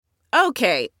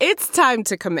Okay, it's time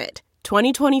to commit.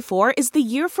 2024 is the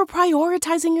year for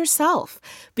prioritizing yourself.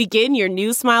 Begin your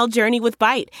new smile journey with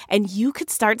Byte, and you could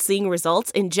start seeing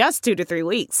results in just 2 to 3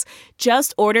 weeks.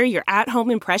 Just order your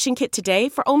at-home impression kit today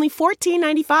for only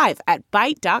 $14.95 at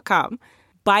Byte.com.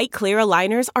 Byte Clear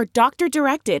aligners are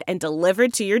doctor-directed and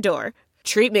delivered to your door.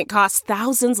 Treatment costs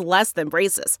thousands less than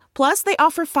braces. Plus, they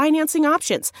offer financing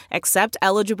options, accept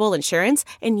eligible insurance,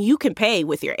 and you can pay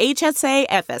with your HSA,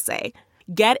 FSA.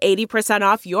 Get 80%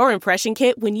 off your impression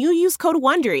kit when you use code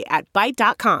WONDERY at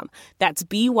Byte.com. That's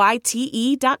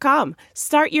BYTE.com.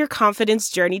 Start your confidence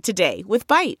journey today with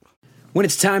Byte. When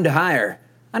it's time to hire,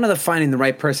 I know that finding the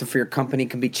right person for your company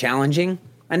can be challenging.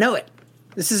 I know it.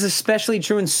 This is especially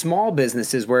true in small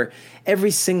businesses where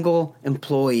every single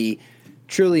employee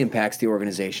truly impacts the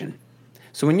organization.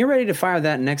 So when you're ready to fire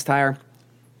that next hire,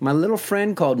 my little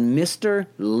friend called Mr.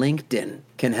 LinkedIn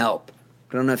can help.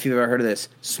 I don't know if you've ever heard of this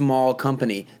small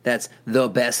company that's the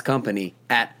best company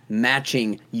at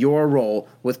matching your role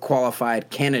with qualified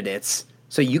candidates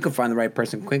so you can find the right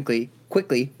person quickly.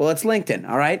 Well, it's LinkedIn,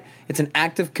 all right? It's an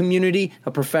active community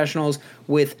of professionals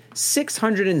with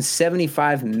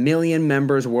 675 million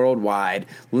members worldwide.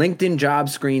 LinkedIn job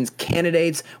screens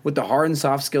candidates with the hard and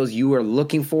soft skills you are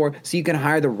looking for so you can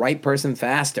hire the right person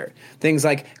faster. Things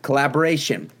like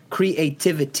collaboration,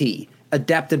 creativity,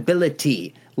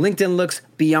 adaptability. LinkedIn looks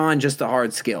beyond just the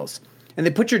hard skills. And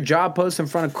they put your job posts in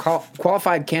front of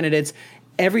qualified candidates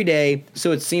every day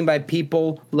so it's seen by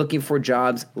people looking for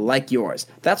jobs like yours.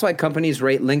 That's why companies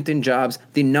rate LinkedIn Jobs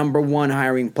the #1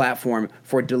 hiring platform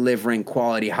for delivering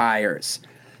quality hires.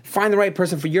 Find the right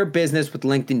person for your business with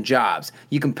LinkedIn Jobs.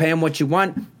 You can pay them what you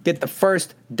want, get the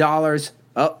first dollars.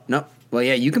 Oh, no. Well,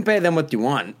 yeah, you can pay them what you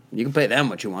want. You can pay them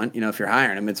what you want. If you're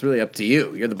hiring them, it's really up to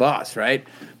you. You're the boss, right?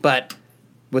 But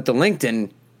with the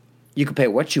LinkedIn, you can pay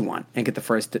what you want and get the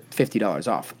first $50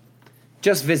 off.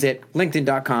 Just visit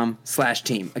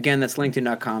linkedin.com/team. Again, that's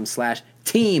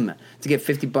linkedin.com/team to get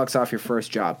 $50 off your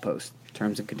first job post.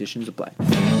 Terms and conditions apply.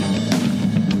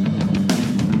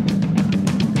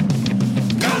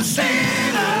 Go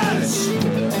Steelers!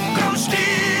 Go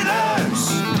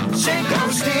Steelers! Say go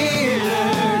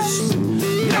Steelers!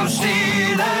 Go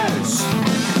Steelers!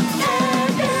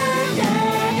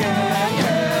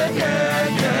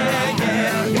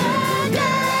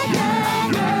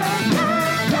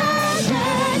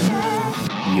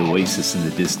 The oasis in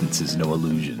the distance is no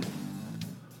illusion.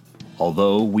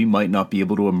 Although we might not be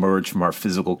able to emerge from our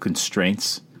physical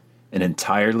constraints, an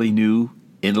entirely new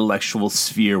intellectual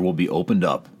sphere will be opened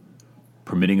up,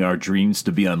 permitting our dreams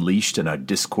to be unleashed and our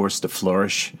discourse to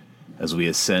flourish as we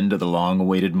ascend to the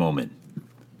long-awaited moment,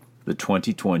 the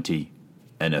 2020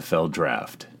 NFL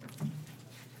Draft.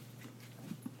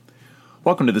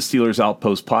 Welcome to the Steelers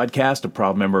Outpost Podcast, a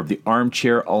proud member of the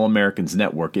Armchair All-Americans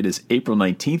Network. It is April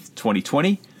 19th,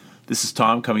 2020. This is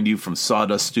Tom coming to you from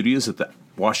Sawdust Studios at the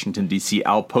Washington, D.C.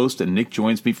 Outpost, and Nick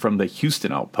joins me from the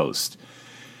Houston Outpost.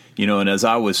 And as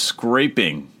I was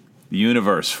scraping the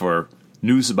universe for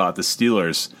news about the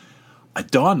Steelers,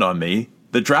 it dawned on me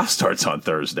the draft starts on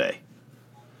Thursday.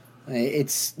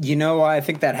 It's, I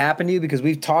think that happened to you because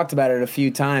we've talked about it a few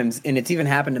times, and it's even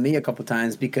happened to me a couple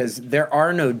times because there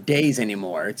are no days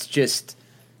anymore. It's just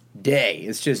day.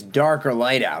 It's just dark or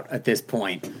light out at this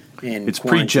point. It's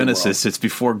pre-Genesis. It's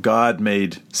before God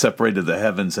separated the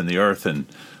heavens and the earth and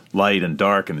light and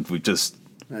dark, and we just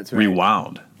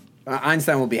rewound.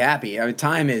 Einstein will be happy.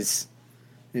 Time is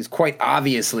quite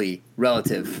obviously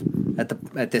relative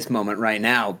at this moment right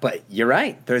now. But you're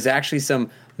right. There's actually some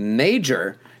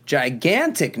major,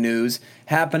 gigantic news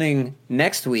happening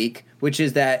next week, which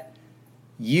is that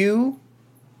you,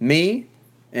 me,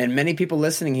 and many people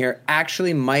listening here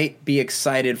actually might be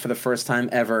excited for the first time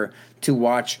ever to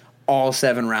watch all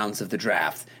 7 rounds of the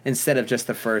draft instead of just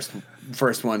the first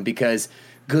one because,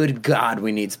 good God,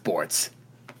 we need sports.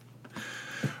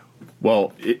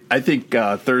 Well, I think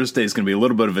Thursday is going to be a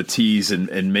little bit of a tease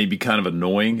and maybe kind of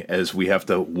annoying as we have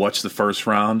to watch the first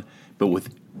round. But with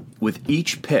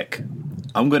each pick,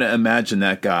 I'm going to imagine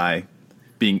that guy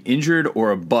being injured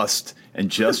or a bust and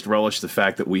just relish the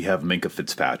fact that we have Minkah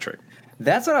Fitzpatrick.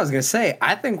 That's what I was going to say.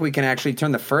 I think we can actually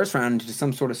turn the first round into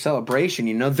some sort of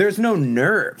celebration. There's no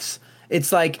nerves.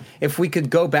 It's like if we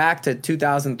could go back to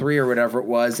 2003 or whatever it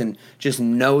was and just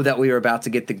know that we were about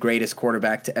to get the greatest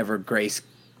quarterback to ever grace,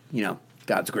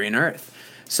 God's green earth.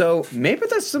 So maybe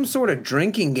there's some sort of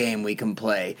drinking game we can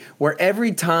play where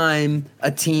every time a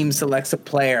team selects a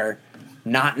player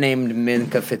not named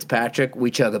Minkah Fitzpatrick, we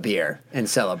chug a beer and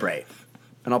celebrate.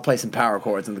 And I'll play some power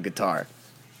chords on the guitar.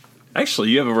 Actually,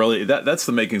 you have that's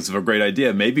the makings of a great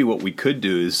idea. Maybe what we could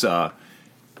do is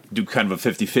do kind of a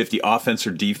 50-50 offense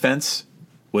or defense,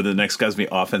 whether the next guy's going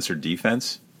to be offense or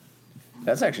defense.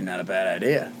 That's actually not a bad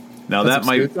idea. Now that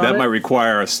might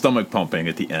require a stomach pumping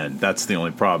at the end. That's the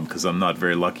only problem because I'm not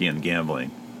very lucky in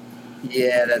gambling.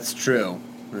 Yeah, that's true.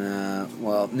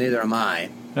 Well, neither am I.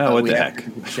 Oh, what the heck?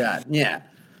 Shot. Yeah,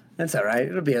 that's all right.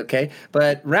 It'll be okay.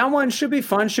 But round one should be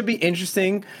fun. Should be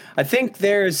interesting. I think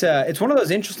it's one of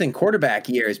those interesting quarterback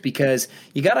years because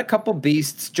you got a couple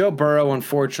beasts. Joe Burrow,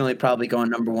 unfortunately, probably going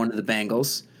number one to the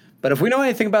Bengals. But if we know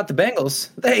anything about the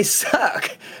Bengals, they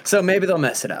suck. So maybe they'll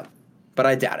mess it up. But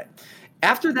I doubt it.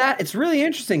 After that, it's really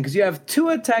interesting because you have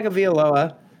Tua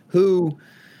Tagovailoa, who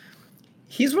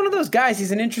he's one of those guys.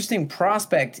 He's an interesting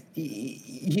prospect.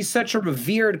 He's such a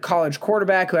revered college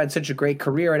quarterback who had such a great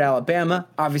career at Alabama,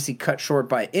 obviously cut short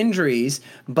by injuries.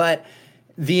 But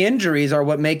the injuries are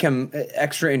what make him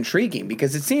extra intriguing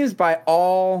because it seems by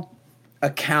all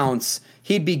accounts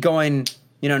he'd be going –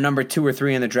 number 2 or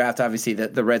 3 in the draft. Obviously,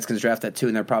 the Redskins draft at 2,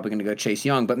 and they're probably going to go Chase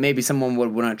Young. But maybe someone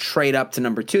would want to trade up to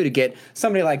number 2 to get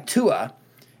somebody like Tua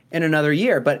in another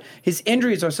year. But his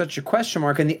injuries are such a question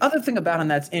mark. And the other thing about him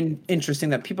that's interesting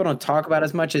that people don't talk about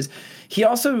as much is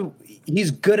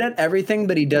he's good at everything,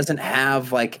 but he doesn't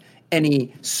have like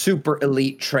any super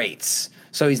elite traits.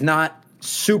 So he's not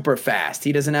super fast.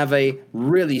 He doesn't have a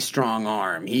really strong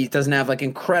arm. He doesn't have like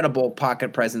incredible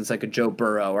pocket presence like a Joe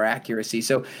Burrow or accuracy.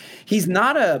 So he's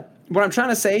not what I'm trying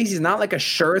to say is he's not like a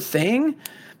sure thing,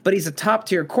 but he's a top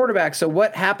tier quarterback. So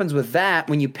what happens with that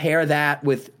when you pair that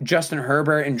with Justin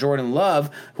Herbert and Jordan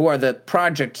Love, who are the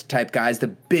project type guys, the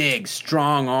big,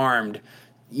 strong armed,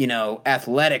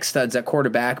 athletic studs at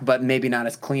quarterback, but maybe not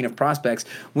as clean of prospects.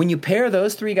 When you pair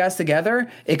those 3 guys together,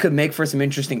 it could make for some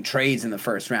interesting trades in the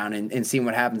first round and seeing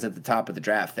what happens at the top of the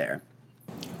draft there.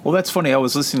 Well, that's funny. I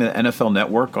was listening to the NFL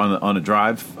Network on a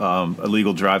drive, a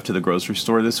legal drive to the grocery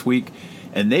store this week,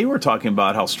 and they were talking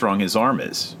about how strong his arm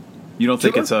is. You don't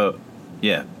think it's a –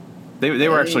 yeah. They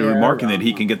were actually remarking that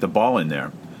he can get the ball in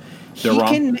there. They're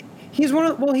wrong? He's one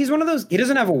of those. He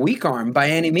doesn't have a weak arm by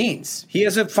any means. He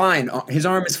has his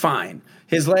arm is fine.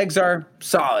 His legs are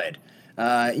solid.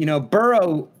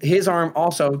 Burrow, his arm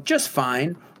also just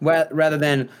fine. Rather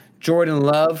than Jordan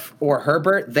Love or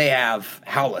Herbert, they have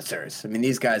howitzers. I mean,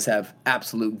 these guys have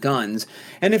absolute guns.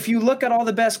 And if you look at all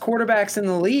the best quarterbacks in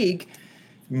the league,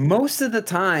 most of the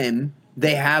time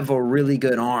they have a really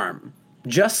good arm.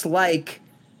 Just like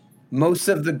most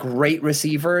of the great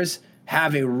receivers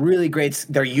have a really great –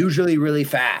 they're usually really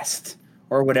fast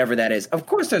or whatever that is. Of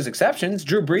course, there's exceptions.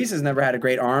 Drew Brees has never had a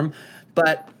great arm,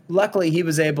 but luckily he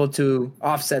was able to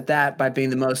offset that by being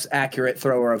the most accurate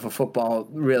thrower of a football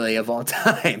really of all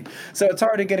time. So it's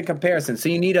hard to get a comparison. So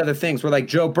you need other things. Where like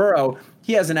Joe Burrow,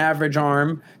 he has an average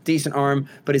arm, decent arm,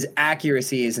 but his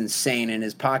accuracy is insane and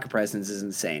his pocket presence is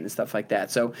insane and stuff like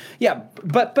that. So, yeah,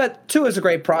 but Tua is a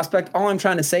great prospect. All I'm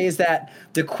trying to say is that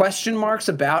the question marks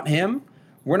about him –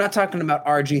 we're not talking about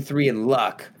RG3 and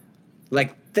luck.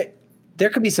 Like, there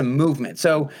could be some movement.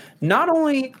 So not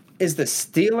only is the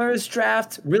Steelers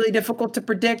draft really difficult to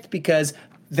predict because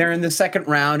they're in the second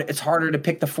round, it's harder to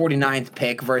pick the 49th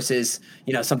pick versus,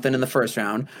 something in the first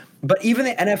round. But even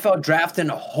the NFL draft in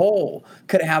a whole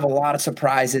could have a lot of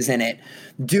surprises in it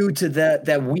due to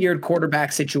that weird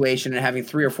quarterback situation and having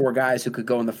 3 or 4 guys who could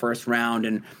go in the first round.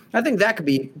 And I think that could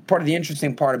be part of the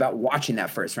interesting part about watching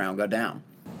that first round go down.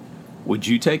 Would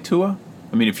you take Tua?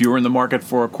 I mean, if you were in the market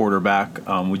for a quarterback,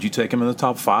 would you take him in the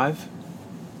top 5?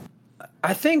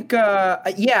 I think,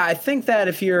 I think that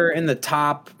if you're in the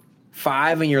top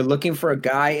 5 and you're looking for a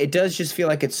guy, it does just feel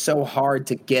like it's so hard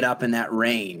to get up in that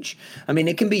range. I mean,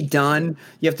 it can be done.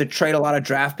 You have to trade a lot of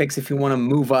draft picks if you want to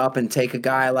move up and take a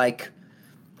guy like,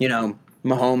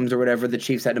 Mahomes or whatever. The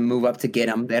Chiefs had to move up to get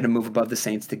him. They had to move above the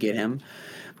Saints to get him.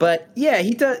 But, yeah,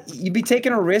 you'd be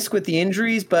taking a risk with the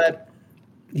injuries, but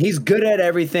he's good at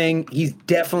everything. He's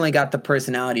definitely got the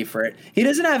personality for it. He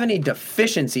doesn't have any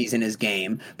deficiencies in his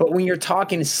game, but when you're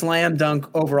talking slam dunk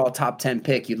overall top 10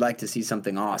 pick, you'd like to see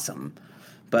something awesome.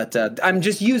 But I'm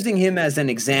just using him as an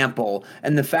example,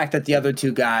 and the fact that the other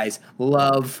 2 guys,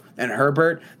 Love and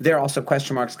Herbert, they're also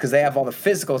question marks because they have all the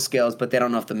physical skills, but they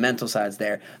don't know if the mental side's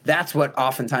there. That's what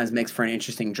oftentimes makes for an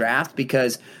interesting draft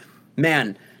because,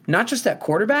 man, not just at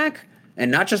quarterback – and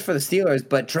not just for the Steelers,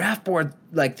 but draft board,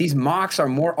 like these mocks are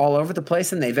more all over the place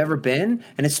than they've ever been.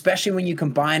 And especially when you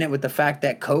combine it with the fact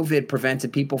that COVID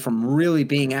prevented people from really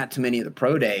being at too many of the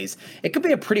pro days, it could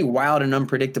be a pretty wild and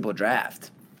unpredictable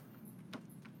draft.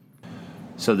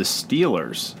 So the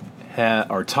Steelers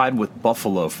are tied with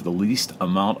Buffalo for the least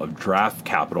amount of draft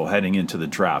capital heading into the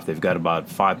draft. They've got about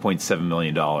 $5.7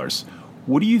 million.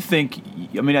 What do you think?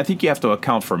 I mean, I think you have to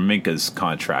account for Minka's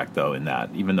contract, though, in that,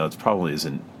 even though it probably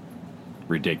isn't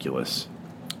ridiculous.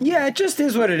 Yeah, it just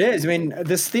is what it is. I mean,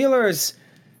 the Steelers,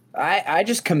 I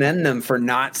just commend them for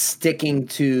not sticking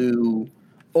to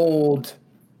old,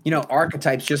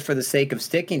 archetypes just for the sake of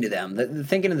sticking to them. The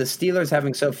thinking of the Steelers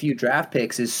having so few draft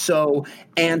picks is so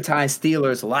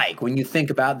anti-Steelers like. When you think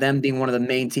about them being one of the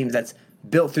main teams that's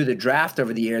built through the draft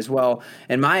over the years, well,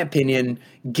 in my opinion,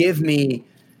 give me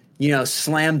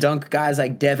slam dunk guys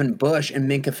like Devin Bush and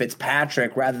Minka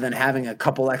Fitzpatrick rather than having a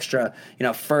couple extra,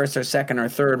 first or second or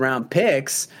third round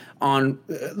picks on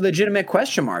legitimate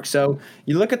question marks. So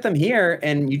you look at them here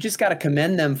and you just got to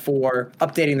commend them for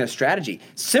updating their strategy.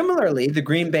 Similarly, the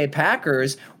Green Bay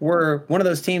Packers were one of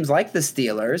those teams like the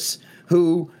Steelers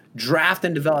who draft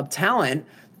and develop talent,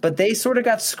 but they sort of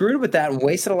got screwed with that and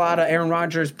wasted a lot of Aaron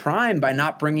Rodgers' prime by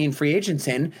not bringing free agents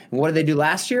in. And what did they do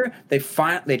last year? They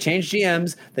changed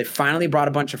GMs. They finally brought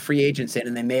a bunch of free agents in,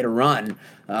 and they made a run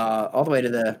all the way to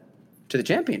the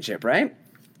championship. Right?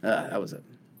 That was a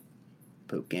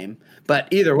poop game. But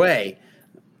either way,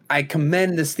 I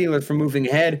commend the Steelers for moving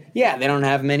ahead. Yeah, they don't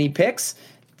have many picks.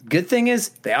 Good thing is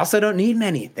they also don't need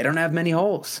many. They don't have many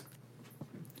holes.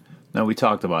 Now, we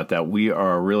talked about that. We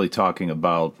are really talking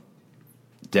about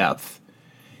depth,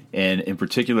 and in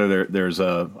particular,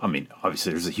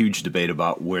 obviously there's a huge debate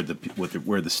about where the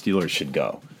Steelers should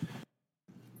go.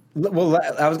 Well,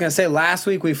 I was going to say last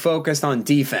week we focused on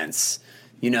defense.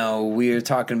 We were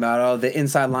talking about the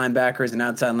inside linebackers and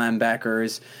outside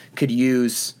linebackers could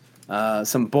use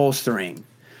some bolstering.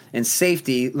 And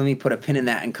safety, let me put a pin in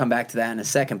that and come back to that in a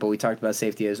second, but we talked about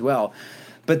safety as well.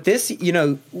 But this,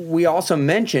 we also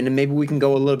mentioned, and maybe we can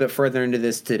go a little bit further into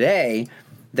this today,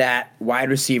 that wide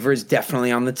receiver is definitely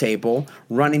on the table.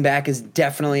 Running back is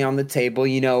definitely on the table.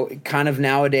 Kind of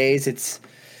nowadays it's,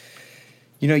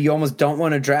 you almost don't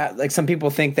want to draft. Like some people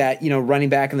think that, running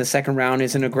back in the second round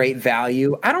isn't a great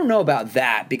value. I don't know about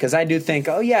that because I do think,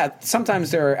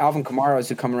 sometimes there are Alvin Kamaras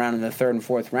who come around in the third and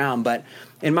fourth round. But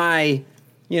in my,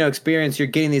 experience, you're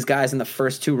getting these guys in the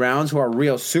first two rounds who are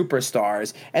real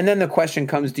superstars. And then the question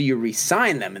comes, do you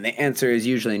re-sign them? And the answer is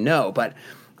usually no. But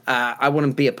I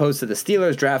wouldn't be opposed to the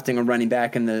Steelers drafting a running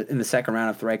back in the second round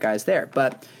if the right guy's there.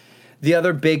 But the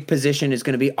other big position is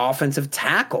going to be offensive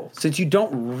tackle. Since you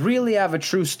don't really have a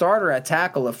true starter at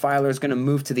tackle, if Filer's going to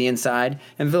move to the inside,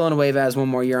 and Villanueva has one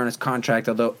more year on his contract,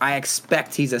 although I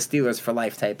expect he's a Steelers for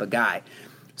life type of guy.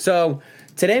 So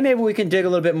today maybe we can dig a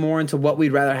little bit more into what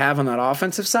we'd rather have on that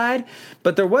offensive side.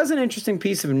 But there was an interesting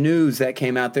piece of news that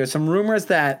came out. There's some rumors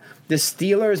that the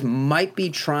Steelers might be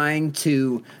trying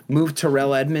to move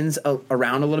Terrell Edmunds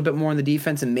around a little bit more in the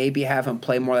defense and maybe have him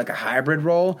play more like a hybrid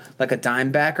role, like a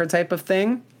dime backer type of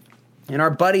thing. And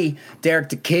our buddy Derek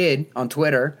the Kid on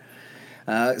Twitter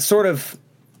sort of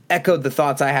echoed the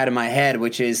thoughts I had in my head,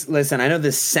 which is, listen, I know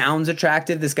this sounds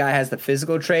attractive. This guy has the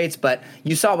physical traits, but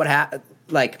you saw what happened,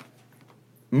 like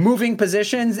moving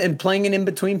positions and playing an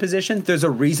in-between position, there's a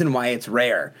reason why it's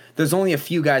rare. There's only a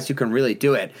few guys who can really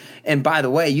do it. And by the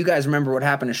way, you guys remember what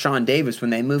happened to Sean Davis when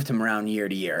they moved him around year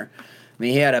to year. I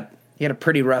mean, he had a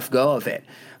pretty rough go of it.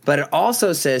 But it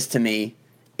also says to me,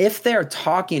 if they're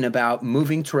talking about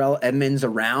moving Terrell Edmunds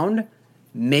around,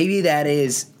 maybe that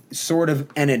is sort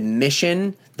of an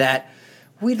admission that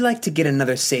we'd like to get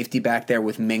another safety back there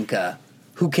with Minka,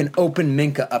 who can open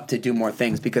Minka up to do more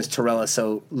things because Terrell is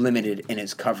so limited in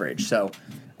his coverage. So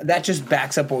that just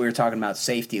backs up what we were talking about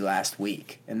safety last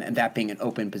week, and that being an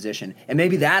open position. And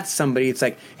maybe that's somebody, it's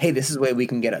like, hey, this is the way we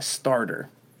can get a starter.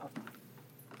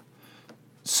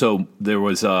 So there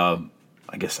was, I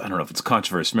guess, I don't know if it's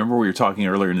controversy. Remember we were talking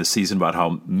earlier in the season about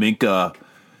how Minka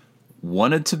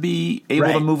wanted to be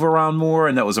able to move around more,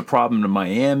 and that was a problem in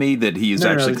Miami, that he is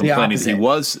actually complaining that he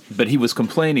was, but he was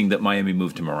complaining that Miami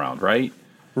moved him around, right?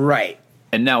 Right.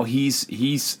 And now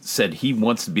he's said he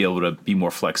wants to be able to be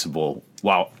more flexible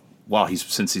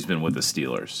since he's been with the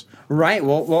Steelers. Right.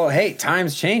 Well, hey,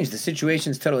 times change. The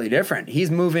situation's totally different.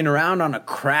 He's moving around on a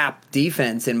crap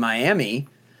defense in Miami,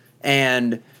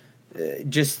 and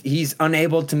he's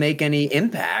unable to make any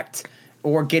impact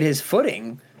or get his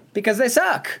footing because they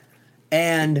suck.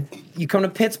 And you come to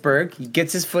Pittsburgh, he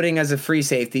gets his footing as a free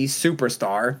safety,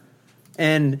 superstar,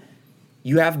 and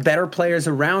you have better players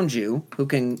around you who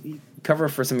can cover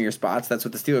for some of your spots. That's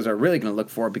what the Steelers are really going to look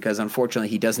for because, unfortunately,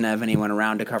 he doesn't have anyone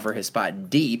around to cover his spot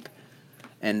deep,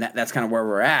 and that's kind of where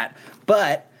we're at.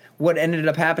 But what ended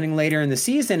up happening later in the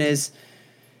season is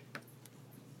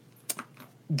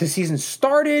the season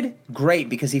started great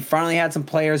because he finally had some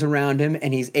players around him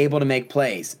and he's able to make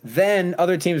plays. Then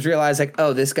other teams realize, like,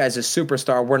 oh, this guy's a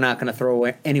superstar. We're not going to throw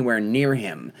away anywhere near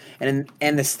him. And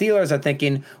the Steelers are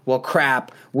thinking, well,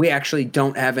 crap, we actually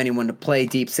don't have anyone to play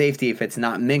deep safety if it's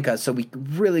not Minka, so we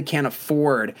really can't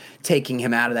afford taking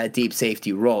him out of that deep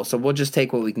safety role. So we'll just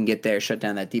take what we can get there, shut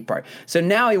down that deep part. So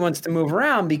now he wants to move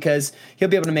around because he'll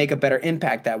be able to make a better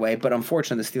impact that way. But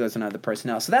unfortunately, the Steelers don't have the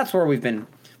personnel. So that's where we've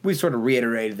sort of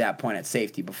reiterated that point at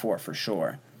safety before, for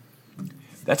sure.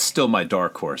 That's still my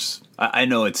dark horse. I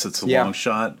know it's a long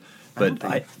shot, but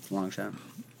it's a long shot.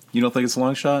 You don't think it's a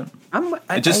long shot?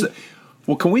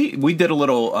 Well, can we did a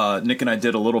little, Nick and I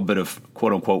did a little bit of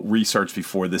quote unquote research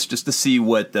before this just to see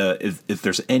what if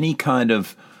there's any kind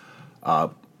of,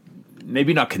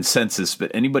 maybe not consensus, but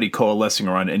anybody coalescing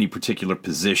around any particular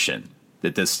position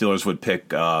that the Steelers would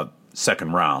pick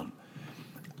second round.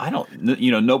 I don't,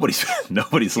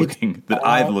 nobody's looking that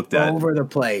I've looked at over the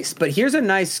place. But here's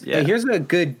here's a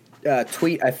good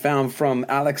tweet I found from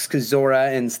Alex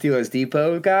Kozora and Steelers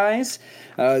Depot guys.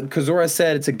 Kozora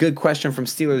said it's a good question from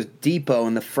Steelers Depot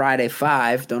in the Friday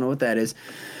Five. Don't know what that is.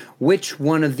 Which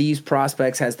one of these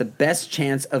prospects has the best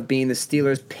chance of being the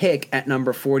Steelers pick at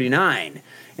number 49?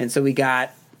 And so we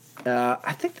got.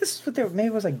 I think this is what maybe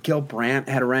it was like Gil Brandt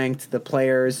had ranked the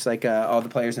players, like all the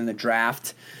players in the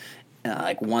draft.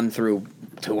 Like 1 through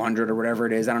 200 or whatever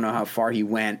it is. I don't know how far he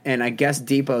went. And I guess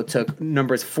Depot took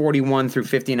numbers 41 through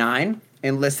 59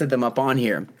 and listed them up on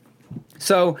here.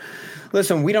 So,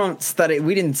 listen, we didn't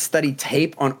study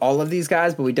tape on all of these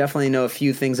guys, but we definitely know a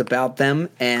few things about them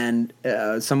and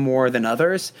some more than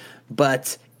others.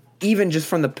 But even just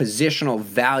from the positional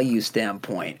value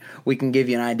standpoint, we can give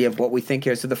you an idea of what we think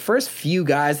here. So the first few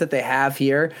guys that they have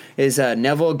here is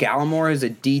Neville Gallimore, who's a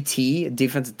DT, a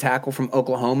defensive tackle from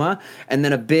Oklahoma. And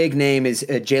then a big name is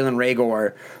Jalen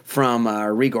Reagor from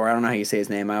Reagor. I don't know how you say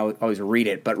his name. I always read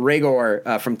it. But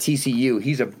Reagor from TCU,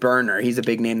 he's a burner. He's a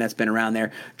big name that's been around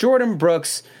there. Jordan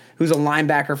Brooks, who's a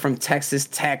linebacker from Texas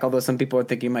Tech, although some people are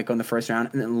thinking he might go in the first round.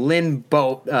 And then Lynn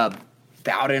Bowden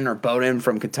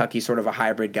from Kentucky, sort of a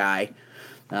hybrid guy.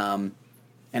 And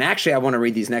actually, I want to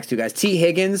read these next two guys. T.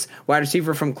 Higgins, wide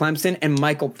receiver from Clemson, and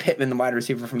Michael Pittman, the wide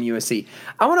receiver from USC.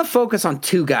 I want to focus on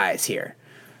two guys here.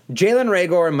 Jalen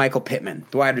Reagor and Michael Pittman,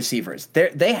 the wide receivers.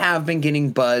 They have been getting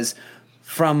buzz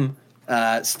from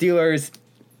Steelers,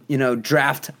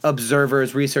 draft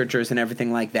observers, researchers, and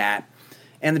everything like that,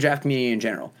 and the draft community in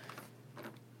general.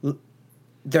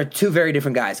 They're two very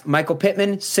different guys. Michael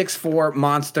Pittman, 6'4",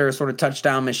 monster, sort of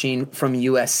touchdown machine from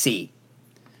USC.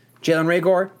 Jalen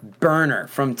Reagor, burner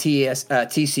from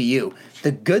TCU.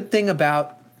 The good thing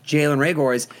about Jalen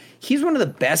Reagor is he's one of the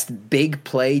best big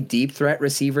play, deep threat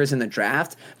receivers in the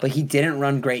draft, but he didn't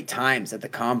run great times at the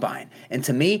combine. And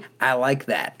to me, I like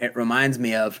that. It reminds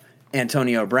me of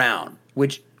Antonio Brown,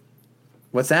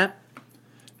 what's that?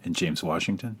 And James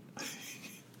Washington?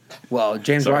 Well,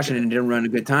 James Washington didn't run a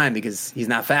good time because he's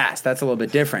not fast. That's a little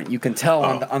bit different. You can tell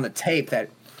on the tape that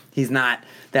he's not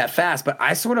that fast. But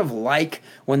I sort of like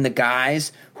when the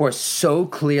guys who are so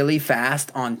clearly fast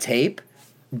on tape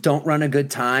don't run a good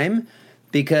time,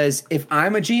 because if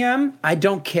I'm a GM, I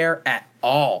don't care at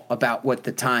all about what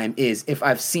the time is if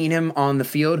I've seen him on the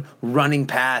field running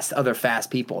past other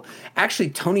fast people. Actually,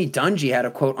 Tony Dungy had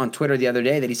a quote on Twitter the other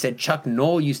day that he said Chuck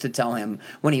Noll used to tell him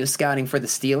when he was scouting for the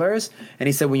Steelers. And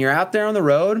he said, when you're out there on the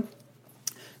road,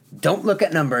 don't look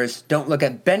at numbers, don't look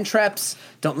at bench reps,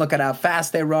 don't look at how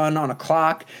fast they run on a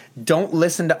clock, don't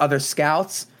listen to other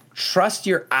scouts. Trust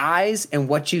your eyes and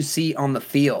what you see on the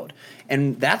field.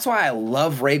 And that's why I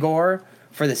love Reagor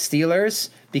for the Steelers,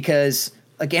 because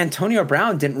like Antonio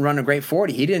Brown didn't run a great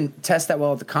 40. He didn't test that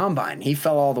well at the combine. He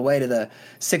fell all the way to the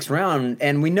 6th round,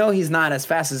 and we know he's not as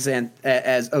fast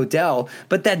as Odell,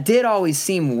 but that did always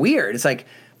seem weird. It's like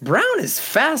Brown is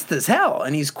fast as hell,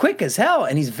 and he's quick as hell,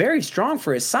 and he's very strong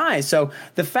for his size. So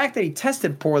the fact that he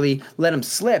tested poorly let him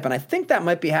slip, and I think that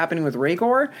might be happening with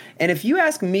Reagor. And if you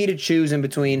ask me to choose in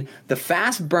between the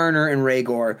fast burner in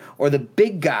Reagor or the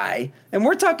big guy, and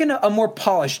we're talking a more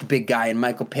polished big guy in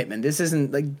Michael Pittman. This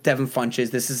isn't like Devin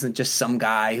Funches. This isn't just some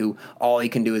guy who all he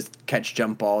can do is catch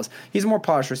jump balls. He's a more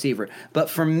polished receiver. But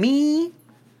for me,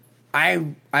 I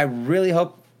really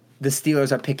hope the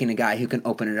Steelers are picking a guy who can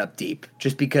open it up deep,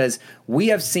 just because we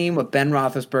have seen what Ben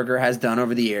Roethlisberger has done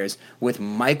over the years with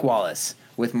Mike Wallace,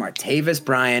 with Martavis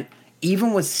Bryant,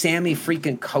 even with Sammy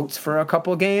freaking Coates for a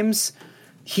couple games.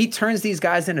 He turns these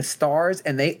guys into stars,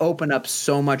 and they open up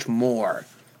so much more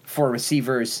for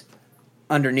receivers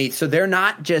underneath. So they're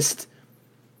not just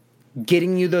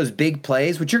getting you those big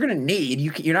plays, which you're going to need.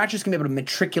 You're not just going to be able to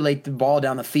matriculate the ball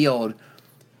down the field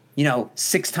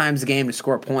 6 times a game to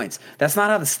score points. That's not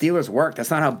how the Steelers work.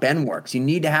 That's not how Ben works. You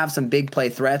need to have some big play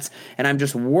threats, and I'm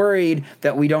just worried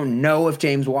that we don't know if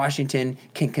James Washington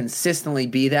can consistently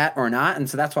be that or not, and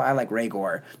so that's why I like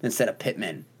Rager instead of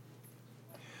Pittman.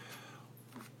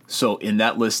 So in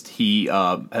that list, he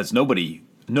has no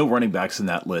running backs in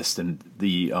that list, and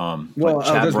the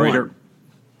Chad Reuter.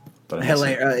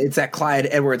 It's that Clyde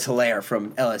Edwards-Helaire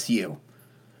from LSU.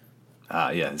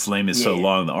 Yeah, his name is so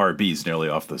long, the RB is nearly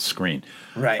off the screen.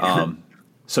 Right.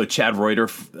 So Chad Reuter,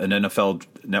 an NFL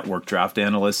Network draft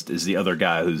analyst, is the other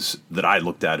guy that I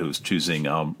looked at who's choosing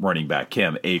running back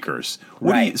Cam Akers.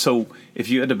 So if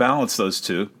you had to balance those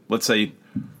two, let's say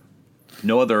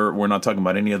we're not talking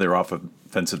about any other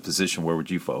offensive position, where would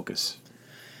you focus?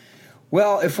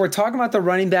 Well, if we're talking about the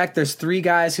running back, there's 3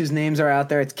 guys whose names are out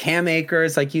there. It's Cam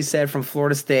Akers, like you said, from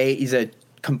Florida State. He's a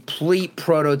complete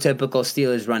prototypical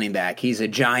Steelers running back. He's a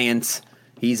giant.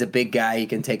 He's a big guy. He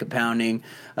can take a pounding.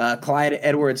 Clyde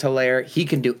Edwards-Helaire, he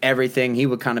can do everything. He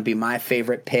would kind of be my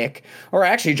favorite pick. Or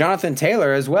actually, Jonathan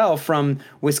Taylor as well from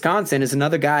Wisconsin is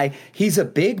another guy. He's a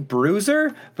big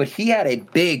bruiser, but he had a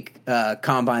big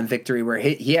combine victory where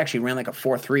he actually ran like a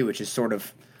 4.3, which is sort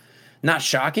of not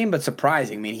shocking, but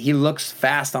surprising. I mean, he looks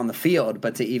fast on the field,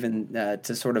 but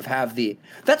to sort of have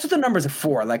that's what the numbers are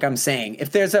for. Like I'm saying, if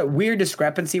there's a weird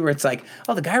discrepancy where it's like,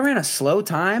 oh, the guy ran a slow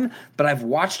time, but I've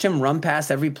watched him run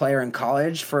past every player in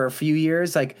college for a few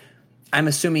years, like I'm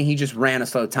assuming he just ran a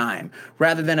slow time.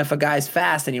 Rather than if a guy's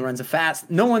fast and he runs a fast,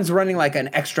 no one's running like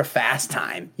an extra fast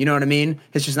time. You know what I mean?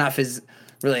 It's just not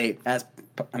it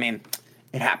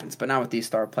happens, but not with these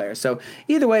star players. So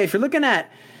either way, if you're looking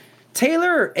at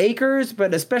Taylor or Akers,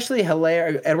 but especially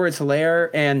Edwards-Helaire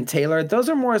and Taylor, those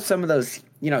are more some of those,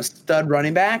 stud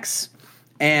running backs.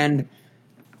 And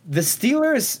the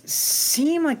Steelers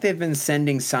seem like they've been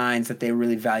sending signs that they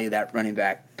really value that running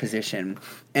back position.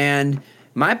 And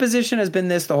my position has been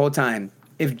this the whole time.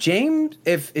 If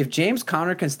James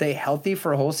Conner can stay healthy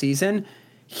for a whole season,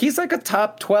 he's like a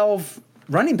top 12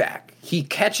 running back. He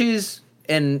catches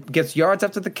and gets yards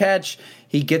after the catch.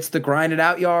 He gets the grinded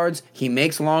out yards. He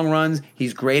makes long runs.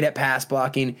 He's great at pass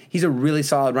blocking. He's a really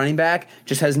solid running back.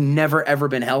 Just has never, ever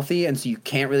been healthy, and so you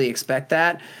can't really expect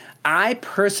that. I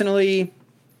personally,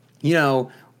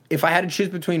 if I had to choose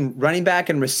between running back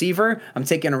and receiver, I'm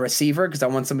taking a receiver because I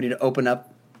want somebody to open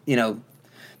up,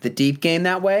 the deep game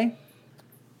that way.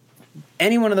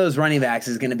 Any one of those running backs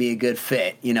is going to be a good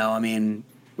fit.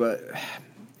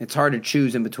 It's hard to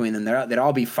choose in between them. They'd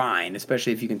all be fine,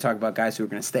 especially if you can talk about guys who are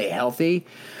going to stay healthy.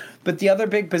 But the other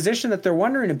big position that they're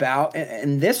wondering about,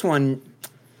 and this one,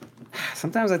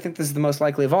 sometimes I think this is the most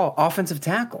likely of all, offensive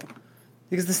tackle.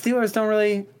 Because the Steelers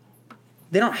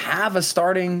they don't have a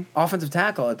starting offensive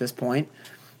tackle at this point.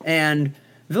 And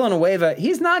Villanueva,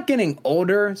 he's not getting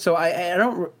older, so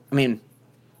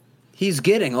he's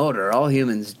getting older. All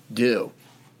humans do.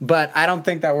 But I don't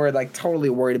think that we're totally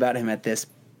worried about him at this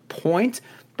point.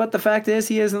 But the fact is,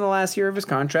 he is in the last year of his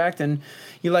contract, and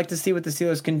you like to see what the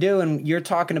Steelers can do. And you're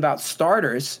talking about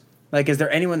starters. Is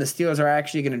there anyone the Steelers are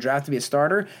actually going to draft to be a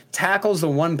starter? Tackle's the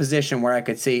one position where I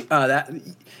could see that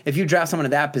if you draft someone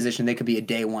at that position, they could be a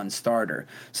day one starter.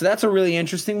 So that's a really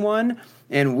interesting one.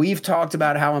 And we've talked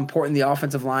about how important the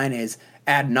offensive line is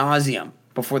ad nauseum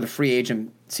before the free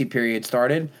agency period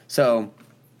started. So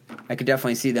I could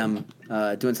definitely see them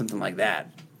doing something like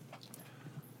that.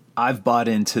 I've bought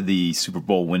into the Super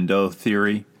Bowl window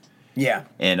theory. Yeah.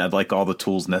 And I'd like all the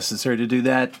tools necessary to do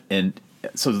that. And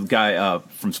so the guy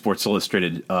from Sports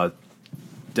Illustrated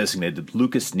designated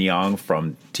Lucas Niang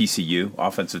from TCU,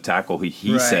 offensive tackle.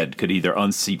 He said could either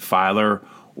unseat Filer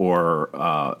or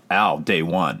Al day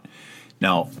one.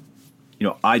 Now,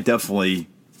 I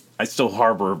still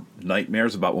harbor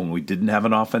nightmares about when we didn't have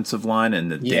an offensive line and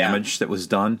the damage that was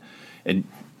done. And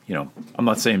I'm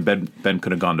not saying Ben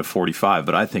could have gone to 45,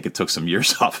 but I think it took some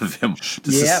years off of him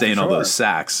to sustain all those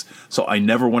sacks. So I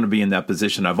never want to be in that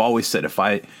position. I've always said if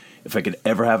I could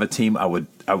ever have a team, I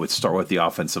would start with the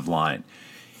offensive line.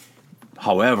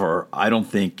 However, I don't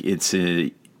think it's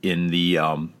in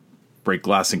the break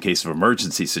glass in case of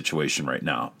emergency situation right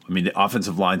now. I mean, the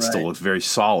offensive line still looks very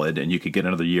solid, and you could get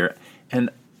another year. And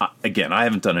again, I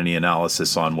haven't done any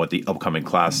analysis on what the upcoming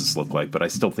classes look like, but I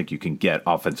still think you can get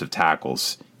offensive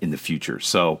tackles in the future.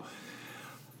 So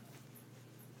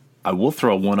I will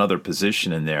throw one other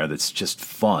position in there that's just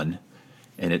fun,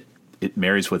 and it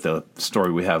marries with a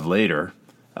story we have later,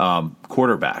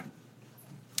 quarterback.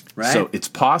 Right. So it's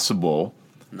possible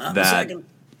not in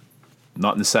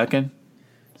the second?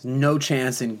 There's no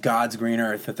chance in God's green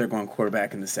earth that they're going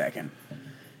quarterback in the second.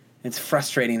 It's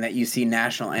frustrating that you see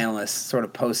national analysts sort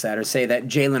of post that or say that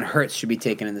Jalen Hurts should be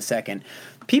taken in the second.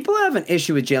 people have an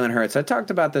issue with Jalen Hurts. I talked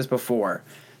about this before.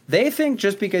 They think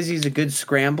just because he's a good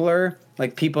scrambler,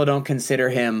 like people don't consider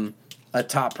him a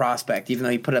top prospect, even though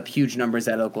he put up huge numbers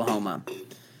at Oklahoma.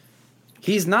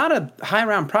 He's not a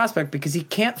high-round prospect because he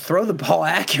can't throw the ball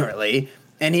accurately,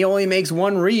 and he only makes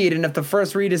one read, and if the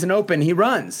first read isn't open, he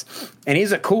runs. And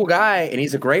he's a cool guy, and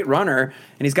he's a great runner,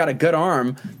 and he's got a good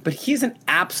arm, but he's an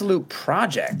absolute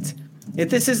project. If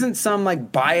this isn't some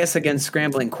like bias against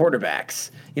scrambling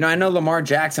quarterbacks. I know Lamar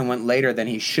Jackson went later than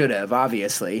he should have,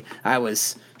 obviously. I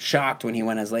was shocked when he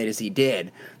went as late as he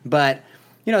did. But,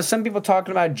 some people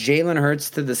talking about Jalen Hurts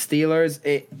to the Steelers,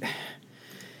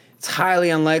 it's highly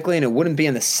unlikely, and it wouldn't be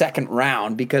in the second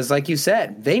round because, like you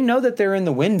said, they know that they're in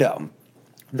the window.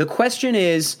 The question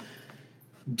is,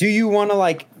 do you want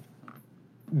to,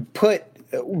 put –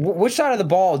 which side of the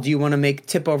ball do you want to make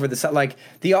tip over the side? Like,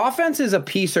 the offense is a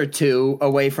piece or two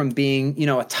away from being,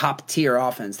 a top-tier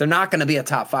offense. They're not going to be a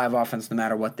top-5 offense no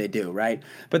matter what they do, right?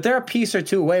 But they're a piece or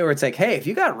two away where it's like, hey, if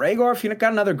you got Rager, if you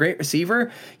got another great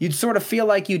receiver, you'd sort of feel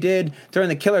like you did during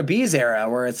the Killer Bees era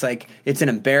where it's like it's an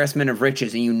embarrassment of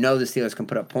riches and the Steelers can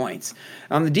put up points.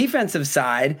 On the defensive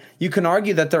side, you can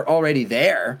argue that they're already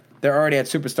there. They're already at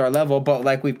superstar level, but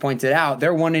like we pointed out,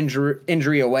 they're one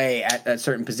injury away at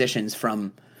certain positions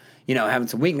from, having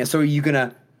some weakness. So are you going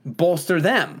to bolster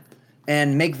them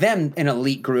and make them an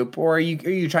elite group, or are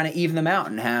you trying to even them out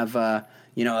and have, a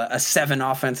 7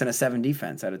 offense and a 7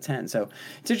 defense out of 10? So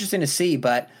it's interesting to see,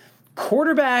 but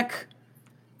quarterback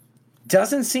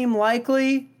doesn't seem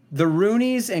likely. The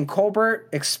Rooneys and Colbert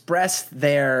expressed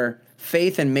their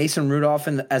faith in Mason Rudolph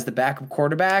as the backup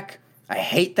quarterback. I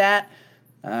hate that.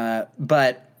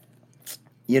 But,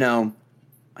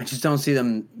 I just don't see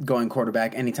them going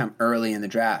quarterback anytime early in the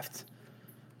draft.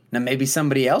 Now, maybe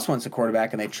somebody else wants a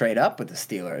quarterback and they trade up with the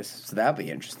Steelers, so that would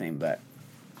be interesting, but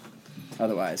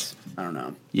otherwise, I don't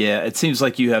know. Yeah, it seems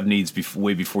like you have needs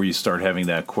way before you start having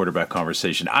that quarterback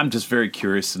conversation. I'm just very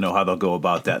curious to know how they'll go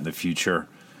about that in the future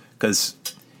because,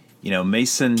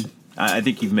 Mason, I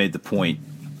think you've made the point.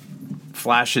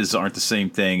 Flashes aren't the same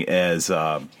thing as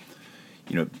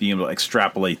being able to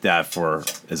extrapolate that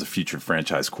as a future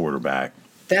franchise quarterback.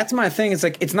 That's my thing. It's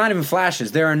like, it's not even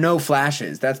flashes. There are no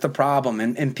flashes. That's the problem.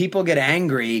 And people get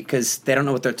angry because they don't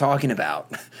know what they're talking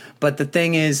about. But the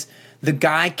thing is, the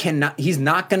guy he's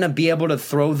not going to be able to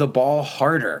throw the ball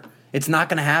harder. It's not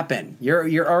going to happen.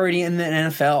 You're already in the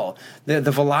NFL. The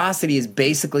velocity is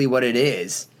basically what it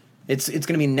is. It's going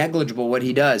to be negligible what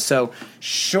he does. So,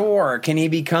 sure, can he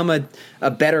become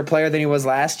a better player than he was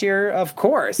last year? Of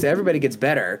course. Everybody gets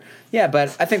better. Yeah,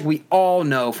 but I think we all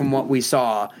know from what we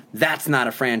saw, that's not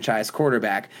a franchise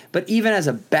quarterback. But even as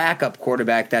a backup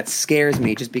quarterback, that scares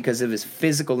me just because of his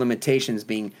physical limitations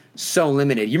being so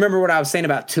limited. You remember what I was saying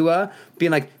about Tua?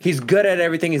 Being like, he's good at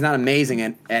everything, he's not amazing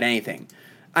at anything.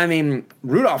 I mean,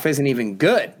 Rudolph isn't even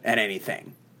good at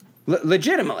anything.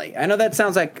 Legitimately. I know that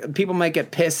sounds like people might get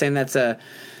pissed saying that's an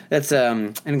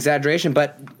exaggeration,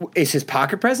 but is his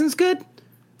pocket presence good?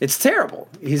 It's terrible.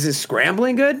 Is his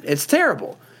scrambling good? It's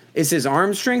terrible. Is his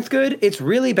arm strength good? It's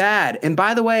really bad. And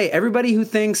by the way, everybody who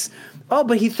thinks, oh,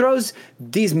 but he throws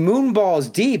these moon balls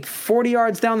deep 40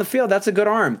 yards down the field, that's a good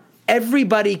arm.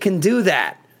 Everybody can do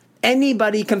that.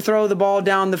 Anybody can throw the ball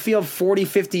down the field 40,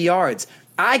 50 yards.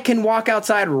 I can walk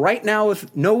outside right now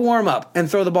with no warm-up and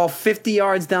throw the ball 50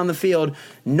 yards down the field,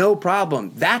 no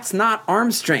problem. That's not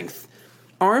arm strength.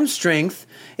 Arm strength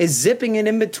is zipping it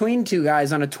in between two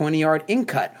guys on a 20-yard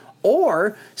in-cut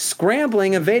or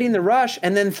scrambling, evading the rush,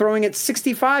 and then throwing it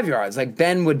 65 yards like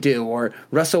Ben would do or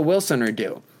Russell Wilson would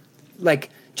do.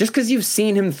 Like, just because you've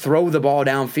seen him throw the ball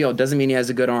downfield doesn't mean he has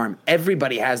a good arm.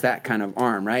 Everybody has that kind of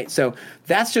arm, right? So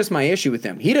that's just my issue with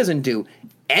him. He doesn't do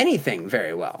anything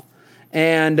very well.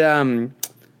 And,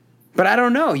 but I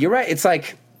don't know. You're right. It's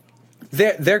like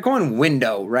they're going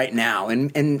window right now.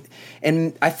 And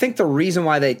I think the reason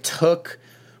why they took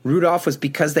Rudolph was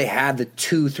because they had the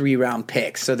 2-3 round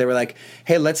picks. So they were like,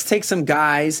 hey, let's take some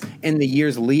guys in the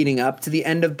years leading up to the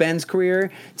end of Ben's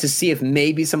career to see if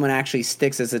maybe someone actually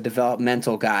sticks as a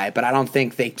developmental guy. But I don't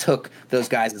think they took those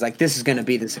guys as like, this is going to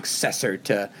be the successor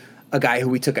to a guy who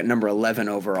we took at number 11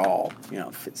 overall,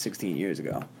 16 years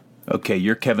ago. Okay,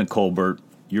 you're Kevin Colbert.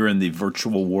 You're in the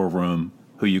virtual war room.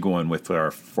 Who you going with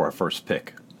for our first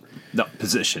pick? No,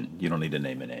 position. You don't need to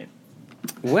name a name.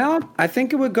 Well, I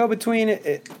think it would go between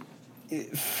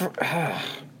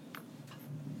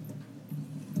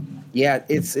yeah,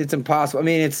 it's impossible. I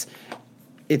mean,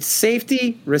 it's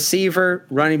safety, receiver,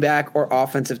 running back, or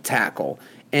offensive tackle.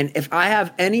 And if I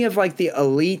have any of like the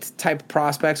elite type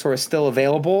prospects who are still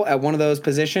available at one of those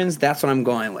positions, that's what I'm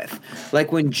going with.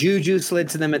 Like when Juju slid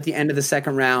to them at the end of the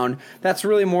second round, that's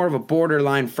really more of a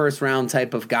borderline first round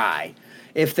type of guy.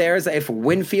 If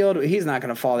Winfield, he's not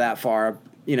going to fall that far,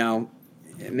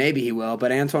 maybe he will,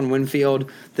 but Antoine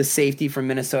Winfield, the safety from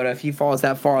Minnesota, if he falls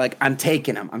that far, like I'm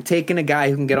taking him. I'm taking a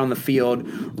guy who can get on the field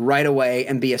right away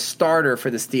and be a starter for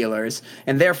the Steelers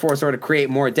and therefore sort of create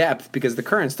more depth because the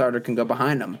current starter can go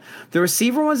behind him. The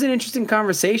receiver was an interesting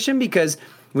conversation because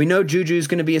we know Juju's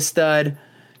going to be a stud.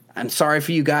 I'm sorry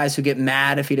for you guys who get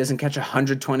mad if he doesn't catch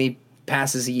 120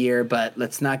 passes a year, but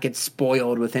let's not get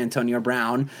spoiled with Antonio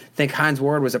Brown. I think Hines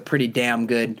Ward was a pretty damn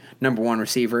good number one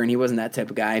receiver, and he wasn't that type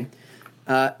of guy.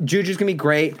 Juju's going to be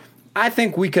great. I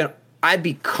think I'd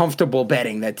be comfortable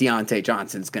betting that Deontay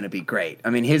Johnson's going to be great. I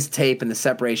mean, his tape and the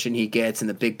separation he gets and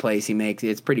the big plays he makes,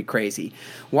 it's pretty crazy.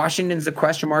 Washington's a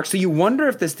question mark, so you wonder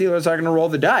if the Steelers are going to roll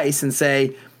the dice and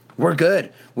say, we're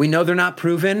good. We know they're not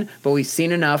proven, but we've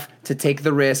seen enough to take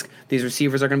the risk. These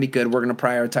receivers are going to be good. We're going to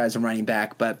prioritize a running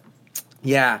back. But,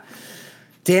 yeah,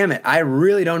 damn it. I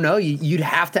really don't know. You'd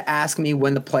have to ask me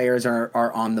when the players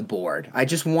are on the board. I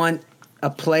just want a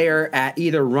player at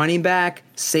either running back,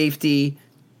 safety,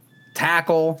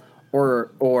 tackle,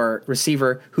 or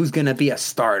receiver who's going to be a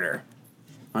starter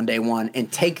on day one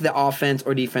and take the offense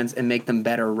or defense and make them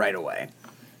better right away.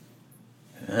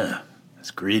 That's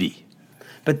greedy.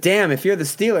 But damn, if you're the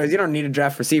Steelers, you don't need to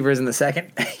draft receivers in the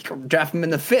second. You can draft him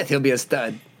in the fifth. He'll be a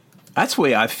stud. That's the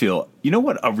way I feel. You know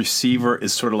what? A receiver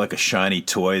is sort of like a shiny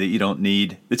toy that you don't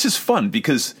need. It's just fun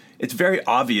because it's very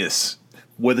obvious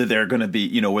whether they're going to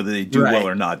be, whether they do well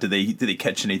or not. Do they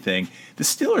catch anything? The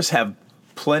Steelers have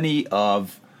plenty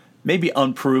of maybe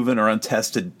unproven or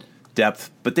untested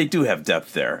depth, but they do have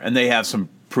depth there, and they have some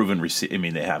proven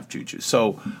they have Juju.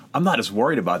 So I'm not as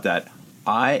worried about that.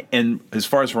 And as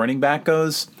far as running back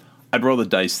goes, I'd roll the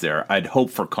dice there. I'd hope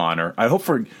for Connor. I'd hope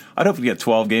to get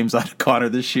 12 games out of Connor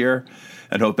this year,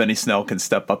 and hope Benny Snell can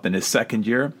step up in his second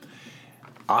year.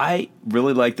 I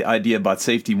really like the idea about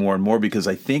safety more and more because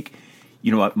I think,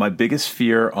 my biggest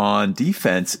fear on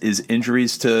defense is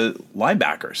injuries to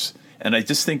linebackers. And I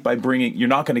just think you're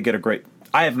not going to get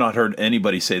I have not heard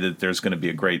anybody say that there's going to be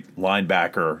a great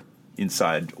linebacker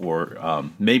inside, or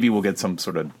maybe we'll get some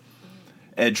sort of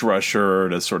edge rusher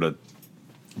to sort of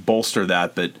bolster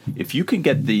that. But if you can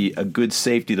get a good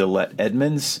safety to let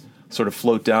Edmonds sort of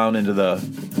float down in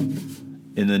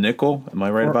the nickel, am I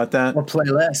right about that? Or play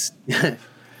less.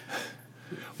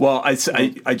 Well,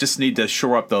 I just need to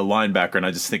shore up the linebacker, and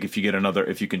I just think if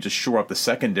you can just shore up the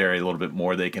secondary a little bit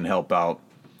more, they can help out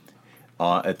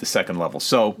at the second level.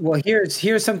 So, well,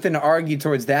 here's something to argue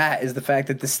towards that is the fact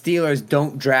that the Steelers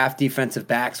don't draft defensive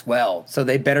backs well, so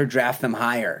they better draft them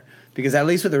higher because at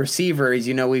least with the receivers,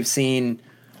 we've seen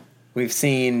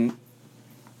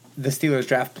the Steelers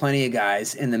draft plenty of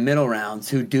guys in the middle rounds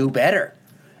who do better,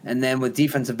 and then with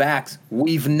defensive backs,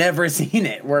 we've never seen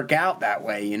it work out that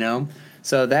way,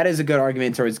 So that is a good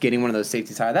argument towards getting one of those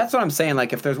safeties higher. That's what I'm saying.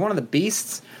 Like, if there's one of the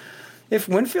beasts, if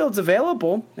Winfield's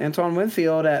available, Antoine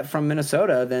Winfield from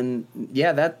Minnesota, then,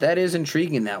 yeah, that is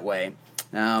intriguing that way.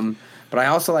 But I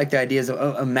also like the ideas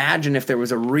of imagine if there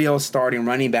was a real starting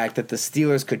running back that the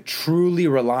Steelers could truly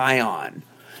rely on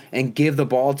and give the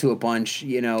ball to a bunch,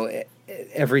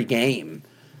 every game.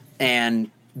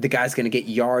 And the guy's going to get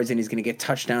yards and he's going to get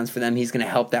touchdowns for them. He's going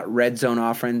to help that red zone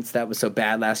offense that was so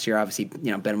bad last year. Obviously,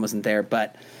 Ben wasn't there,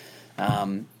 but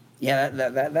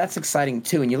that's exciting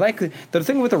too. And you like the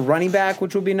thing with a running back,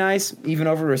 which will be nice, even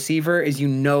over a receiver, is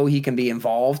he can be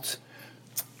involved.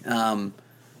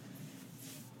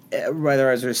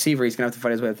 Whether as a receiver, he's going to have to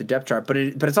fight his way up the depth chart. But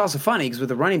it's also funny because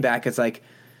with a running back, it's like,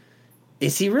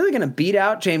 is he really going to beat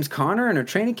out James Conner in a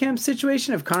training camp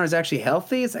situation if Conner's actually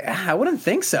healthy? It's like, I wouldn't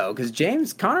think so because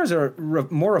Conner's a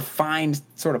more refined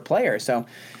sort of player. So,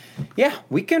 yeah,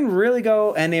 we can really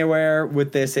go anywhere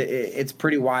with this. It's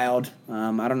pretty wild.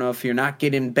 I don't know if you're not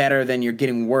getting better, then you're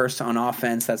getting worse on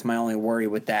offense. That's my only worry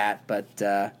with that.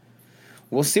 But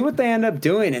we'll see what they end up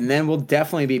doing, and then we'll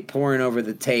definitely be pouring over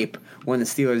the tape when the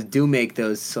Steelers do make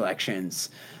those selections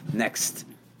next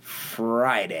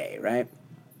Friday, right?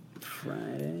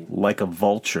 Friday. Like a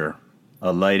vulture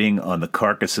alighting on the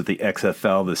carcass of the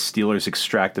XFL, the Steelers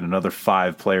extracted another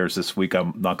 5 players this week.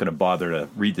 I'm not going to bother to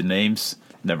read the names.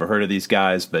 Never heard of these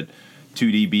guys, but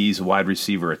 2 DBs, a wide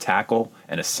receiver, a tackle,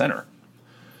 and a center.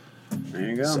 There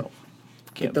you go. So,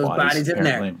 get those bodies in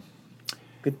there.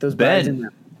 Get those bodies in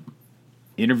there.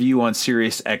 Interview on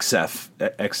Sirius XM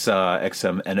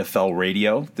NFL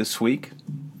Radio this week.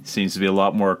 Seems to be a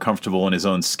lot more comfortable in his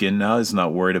own skin now. He's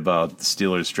not worried about the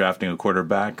Steelers drafting a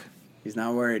quarterback. He's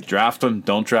not worried. Draft him.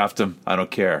 Don't draft him. I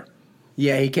don't care.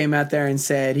 Yeah, he came out there and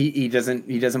said he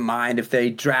doesn't mind if they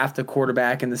draft a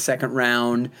quarterback in the second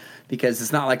round because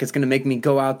it's not like it's going to make me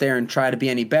go out there and try to be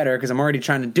any better because I'm already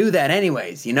trying to do that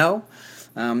anyways, you know?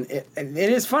 It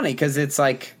is funny because it's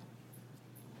like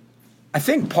I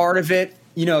think part of it,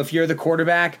 you know, if you're the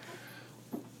quarterback,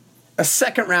 a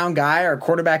second-round guy or a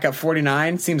quarterback at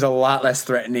 49 seems a lot less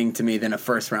threatening to me than a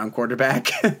first-round quarterback.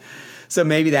 So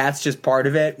maybe that's just part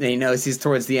of it. And he knows he's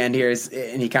towards the end here,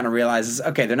 and he kind of realizes,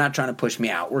 okay, they're not trying to push me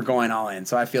out. We're going all in,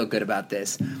 so I feel good about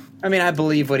this. I mean, I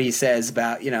believe what he says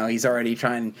about, you know, he's already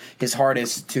trying his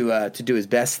hardest to do his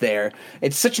best there.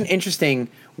 It's such an interesting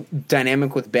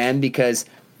dynamic with Ben because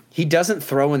he doesn't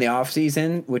throw in the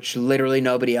offseason, which literally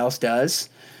nobody else does.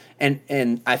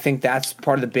 And I think that's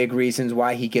part of the big reasons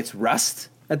why he gets rust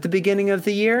at the beginning of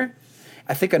the year.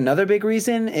 I think another big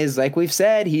reason is, like we've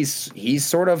said, he's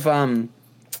sort of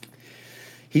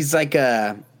he's like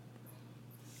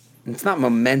it's not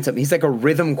momentum. He's like a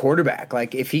rhythm quarterback.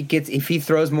 Like if he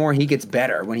throws more, he gets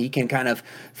better when he can kind of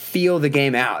feel the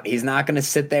game out. He's not going to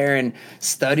sit there and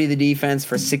study the defense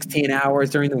for 16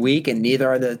 hours during the week, and neither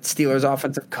are the Steelers'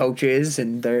 offensive coaches.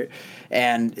 And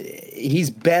he's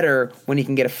better when he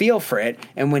can get a feel for it,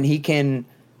 and when he can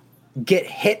get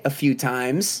hit a few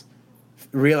times,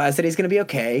 realize that he's going to be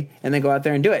okay, and then go out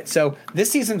there and do it. So this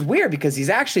season's weird because he's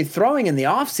actually throwing in the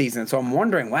offseason. So I'm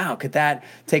wondering, wow, could that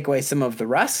take away some of the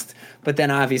rust? But then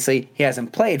obviously he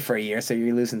hasn't played for a year, so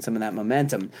you're losing some of that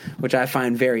momentum, which I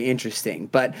find very interesting.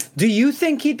 But do you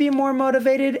think he'd be more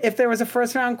motivated if there was a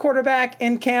first-round quarterback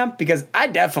in camp? Because I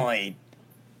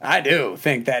do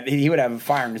think that he would have a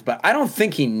fire in his butt. I don't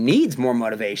think he needs more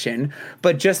motivation,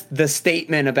 but just the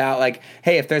statement about like,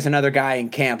 hey, if there's another guy in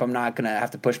camp, I'm not going to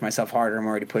have to push myself harder. I'm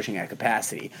already pushing at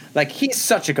capacity. Like, he's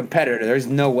such a competitor. There's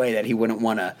no way that he wouldn't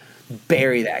want to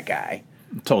bury that guy.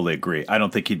 Totally agree. I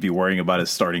don't think he'd be worrying about his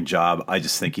starting job. I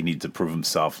just think he needs to prove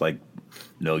himself like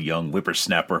no young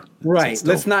whippersnapper. Right.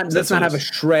 Let's not have a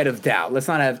shred of doubt. Let's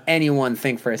not have anyone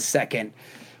think for a second,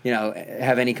 you know,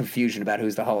 have any confusion about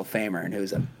who's the Hall of Famer and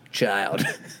who's a child.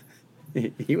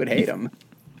 He would hate him.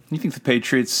 You think the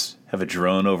Patriots have a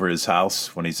drone over his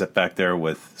house when he's back there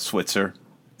with Switzer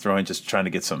throwing, just trying to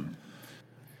get some?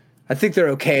 I think they're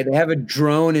okay. They have a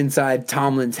drone inside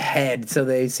Tomlin's head, so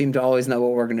they seem to always know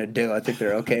what we're going to do. I think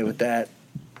they're okay with that.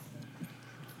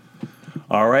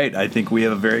 All right. I think we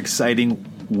have a very exciting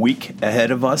week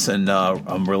ahead of us, and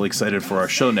I'm really excited for our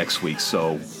show next week.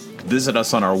 So visit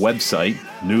us on our website,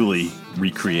 newly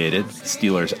recreated,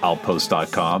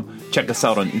 SteelersOutpost.com. Check us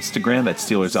out on Instagram at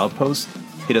SteelersOutpost.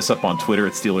 Hit us up on Twitter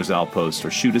at SteelersOutpost,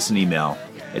 or shoot us an email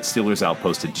at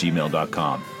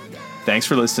SteelersOutpost@gmail.com. Thanks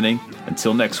for listening.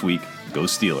 Until next week, go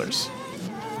Steelers.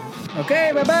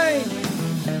 Okay, bye-bye.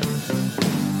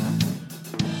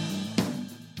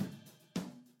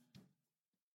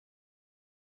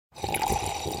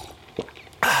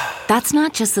 That's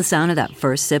not just the sound of that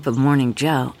first sip of Morning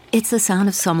Joe. It's the sound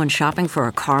of someone shopping for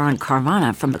a car on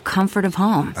Carvana from the comfort of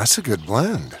home. That's a good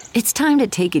blend. It's time to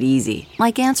take it easy,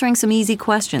 like answering some easy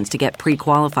questions to get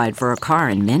pre-qualified for a car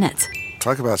in minutes.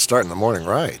 Talk about starting the morning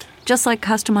right. Just like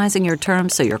customizing your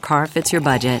terms so your car fits your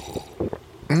budget.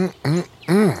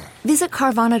 Visit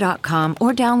Carvana.com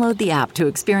or download the app to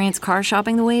experience car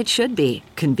shopping the way it should be.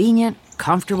 Convenient,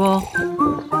 comfortable.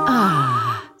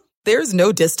 There's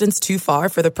no distance too far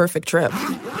for the perfect trip.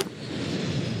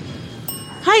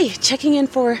 Hi, checking in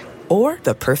for... Or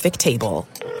the perfect table.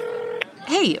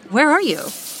 Hey, where are you?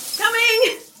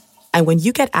 Coming! And when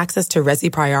you get access to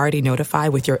Resi Priority Notify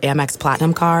with your Amex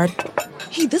Platinum card...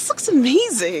 Hey, this looks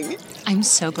amazing. I'm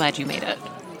so glad you made it.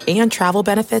 And travel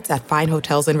benefits at fine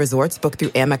hotels and resorts booked through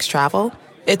Amex Travel,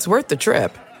 it's worth the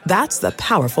trip. That's the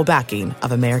powerful backing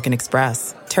of American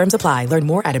Express. Terms apply. Learn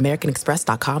more at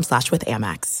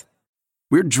americanexpress.com/withAmex.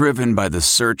 We're driven by the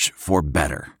search for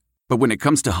better. But when it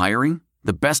comes to hiring,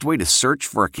 the best way to search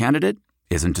for a candidate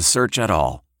isn't to search at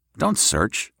all. Don't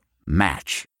search.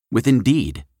 Match. With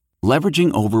Indeed.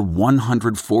 Leveraging over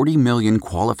 140 million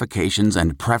qualifications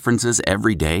and preferences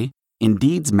every day,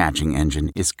 Indeed's matching engine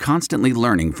is constantly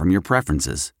learning from your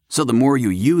preferences. So the more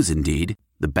you use Indeed,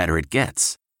 the better it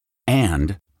gets.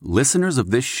 And listeners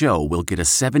of this show will get a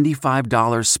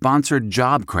 $75 sponsored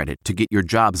job credit to get your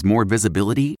jobs more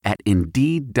visibility at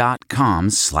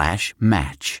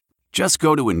Indeed.com/match. Just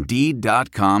go to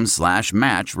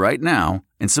Indeed.com/match right now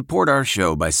and support our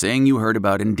show by saying you heard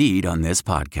about Indeed on this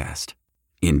podcast.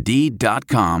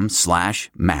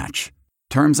 Indeed.com/match.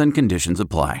 Terms and conditions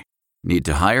apply. Need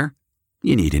to hire?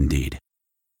 You need Indeed.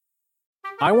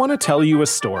 I want to tell you a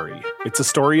story. It's a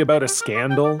story about a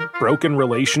scandal, broken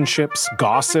relationships,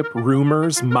 gossip,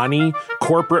 rumors, money,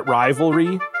 corporate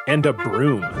rivalry, and a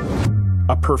broom.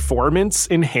 A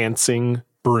performance-enhancing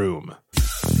broom.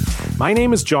 My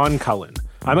name is John Cullen.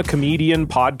 I'm a comedian,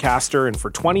 podcaster, and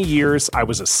for 20 years, I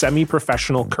was a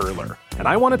semi-professional curler. And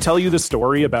I want to tell you the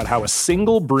story about how a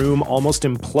single broom almost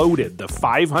imploded the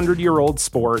 500-year-old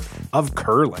sport of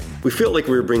curling. We felt like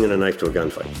we were bringing a knife to a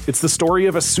gunfight. It's the story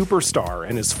of a superstar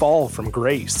and his fall from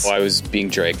grace. Well, I was being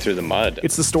dragged through the mud.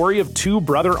 It's the story of two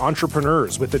brother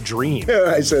entrepreneurs with a dream.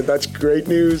 I said, that's great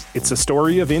news. It's a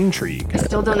story of intrigue. I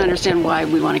still don't understand why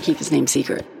we want to keep his name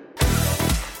secret.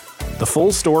 The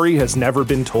full story has never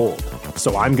been told,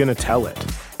 so I'm going to tell it.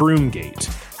 Broomgate,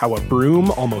 how a broom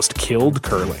almost killed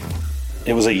curling.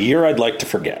 It was a year I'd like to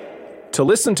forget. To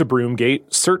listen to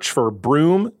Broomgate, search for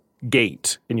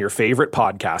Broomgate in your favorite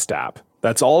podcast app.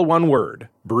 That's all one word,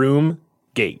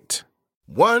 Broomgate.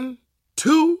 1,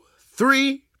 2,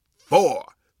 3, 4.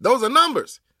 Those are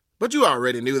numbers, but you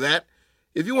already knew that.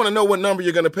 If you want to know what number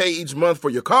you're going to pay each month for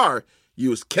your car,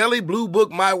 use Kelly Blue Book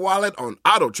My Wallet on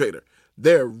Auto Trader.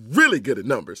 They're really good at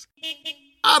numbers.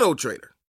 Auto Trader.